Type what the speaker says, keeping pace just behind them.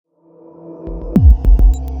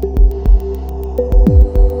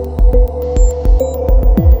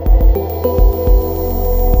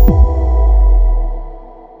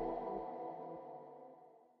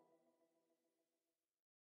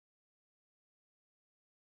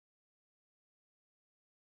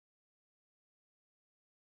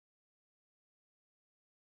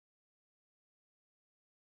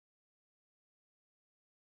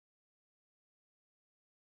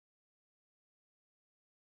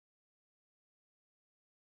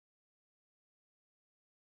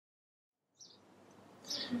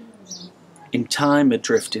In time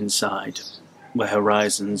adrift inside, where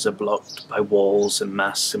horizons are blocked by walls and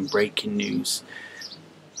masts and breaking news,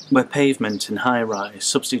 where pavement and high-rise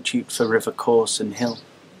substitute for river course and hill.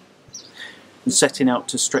 And setting out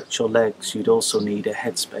to stretch your legs, you'd also need a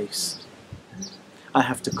headspace. I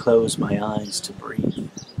have to close my eyes to breathe.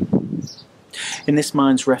 In this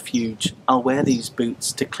mind's refuge, I'll wear these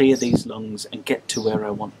boots to clear these lungs and get to where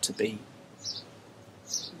I want to be.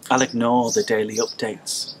 I'll ignore the daily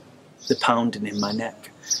updates, the pounding in my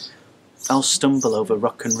neck. I'll stumble over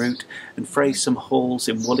rock and root and fray some holes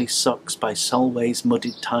in woolly socks by Solway's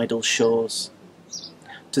muddied tidal shores,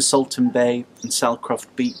 to Salton Bay and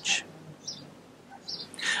Salcroft Beach.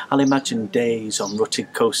 I'll imagine days on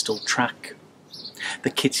rutted coastal track,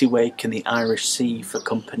 the Kittiwake and the Irish Sea for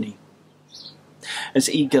company. As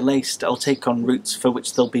eager-laced, I'll take on routes for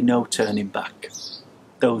which there'll be no turning back,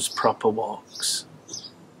 those proper walks.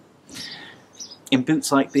 In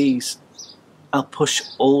boots like these, I'll push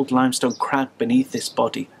old limestone crag beneath this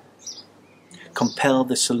body, compel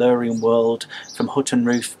the Silurian world from Hutton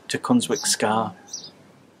Roof to Cunswick Scar.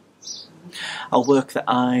 I'll work the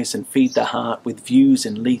eyes and feed the heart with views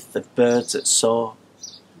in Leith of birds that soar.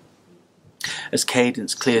 As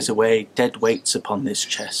cadence clears away dead weights upon this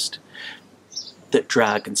chest, that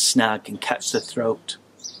drag and snag and catch the throat.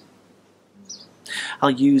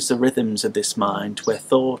 I'll use the rhythms of this mind where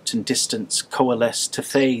thought and distance coalesce to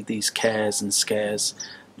fade these cares and scares,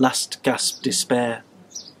 last gasp despair.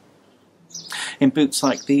 In boots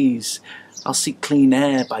like these, I'll seek clean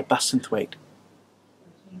air by Bassenthwaite,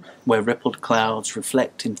 where rippled clouds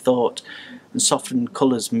reflect in thought and softened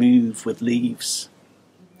colours move with leaves,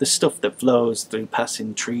 the stuff that flows through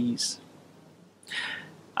passing trees.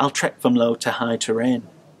 I'll trek from low to high terrain,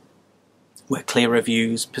 where clearer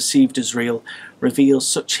views, perceived as real, reveal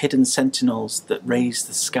such hidden sentinels that raise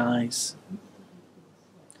the skies.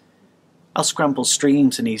 I'll scramble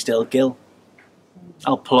streams in Easdale Gill.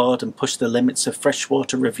 I'll plod and push the limits of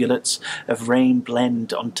freshwater rivulets of rain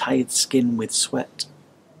blend on tired skin with sweat.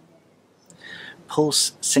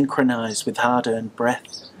 Pulse synchronised with hard-earned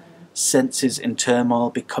breath, senses in turmoil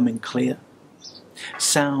becoming clear.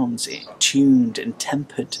 Sounds tuned and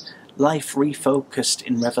tempered, life refocused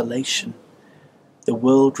in revelation, the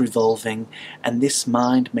world revolving and this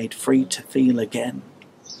mind made free to feel again.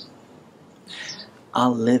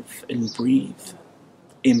 I'll live and breathe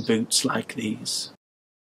in boots like these.